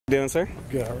Doing, sir?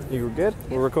 Good. How are you? You were good?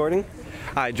 We're recording?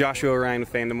 Hi, Joshua Ryan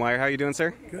with FandomWire. How are you doing,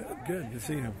 sir? Good. Good to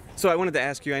see you. So I wanted to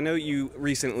ask you, I know you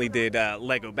recently did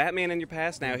Lego Batman in your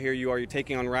past. Now here you are, you're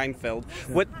taking on Renfield.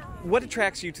 Yeah. What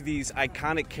attracts you to these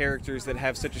iconic characters that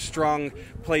have such a strong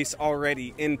place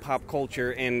already in pop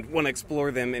culture and want to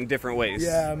explore them in different ways?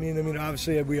 Yeah, I mean,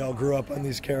 obviously we all grew up on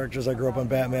these characters. I grew up on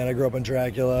Batman. I grew up on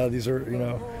Dracula. These are,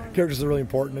 characters that are really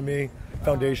important to me,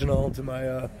 foundational to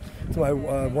my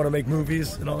want to make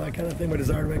movies and all that kind of thing. My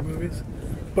desire to make movies.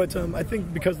 But I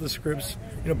think because of the scripts,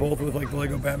 both with like the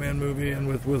Lego Batman movie and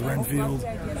with Renfield,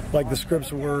 like the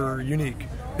scripts were unique.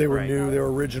 They were new, they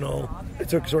were original. It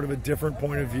took sort of a different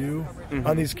point of view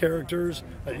on these characters.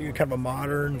 Kind of a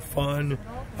modern, fun,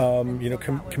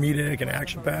 comedic and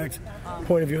action-packed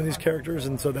point of view on these characters,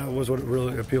 and so that was what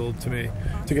really appealed to me,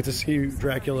 to get to see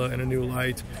Dracula in a new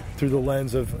light through the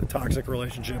lens of a toxic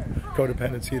relationship,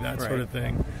 codependency, that sort of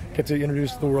thing. Get to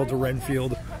introduce the world to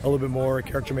Renfield a little bit more, a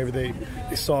character maybe they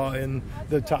saw in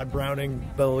the Todd Browning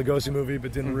Bela Lugosi movie,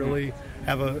 but didn't really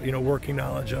have a working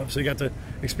knowledge of. So you got to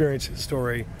experience his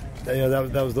story.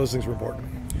 Those things were important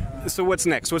to me. So what's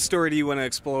next? What story do you want to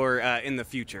explore in the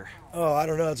future? Oh, I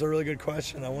don't know. It's a really good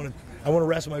question. I want to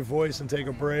rest my voice and take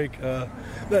a break.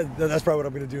 That's probably what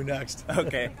I'm going to do next.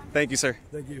 Okay. Thank you, sir.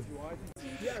 Thank you.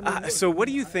 So what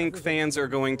do you think fans are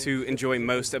going to enjoy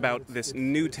most about this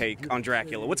new take on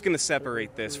Dracula? What's going to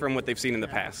separate this from what they've seen in the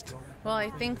past? Well,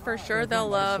 I think for sure they'll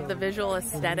love the visual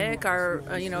aesthetic. Our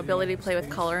ability to play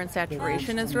with color and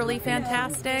saturation is really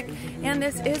fantastic. And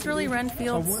this is really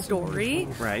Renfield's story,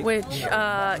 which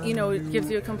gives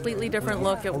you a completely different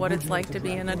look at what it's like to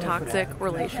be in a toxic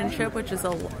relationship, which is a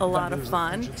lot of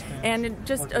fun. And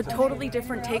just a totally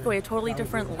different takeaway, a totally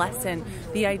different lesson.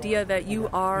 The idea that you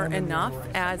are enough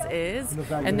as is,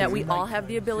 and that we all have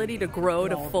the ability to grow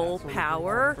to full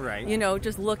power.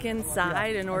 Just look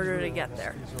inside in order to get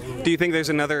there. Do you think there's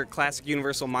another classic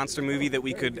Universal monster movie that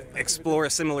we could explore a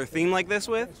similar theme like this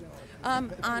with?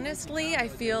 Honestly, I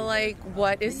feel like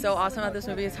what is so awesome about this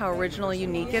movie is how original and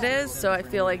unique it is. So I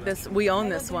feel like we own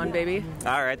this one, baby.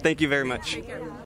 All right. Thank you very much. Take care.